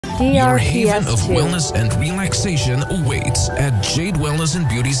Your haven of DRPS wellness and relaxation awaits at Jade Wellness and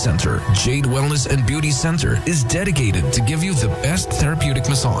Beauty Center. Jade Wellness and Beauty Center is dedicated to give you the best therapeutic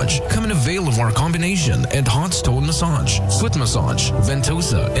massage. Come and avail of our combination and hot stone massage, foot massage,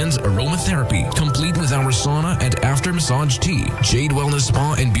 ventosa, and aromatherapy, complete with our sauna and after massage tea. Jade Wellness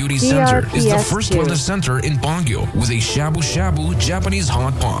Spa and Beauty Center is the first DRPS2. wellness center in Baguio with a shabu shabu Japanese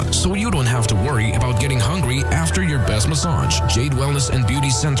hot pot, so you don't have to worry about getting hungry after your best massage. Jade Wellness and Beauty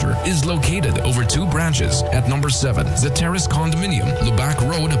Center is located over 2 branches at number 7, The Terrace Condominium, Lubac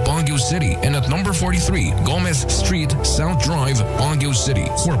Road, Baguio City, and at number 43, Gomez Street, South Drive, Baguio City.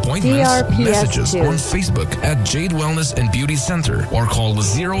 For appointments, DRPS2. messages on Facebook at Jade Wellness and Beauty Center or call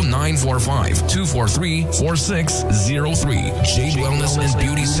 0945-243-4603. Jade Wellness and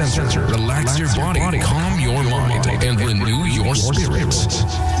Beauty Center. Relax your body, calm your mind, and renew your spirit.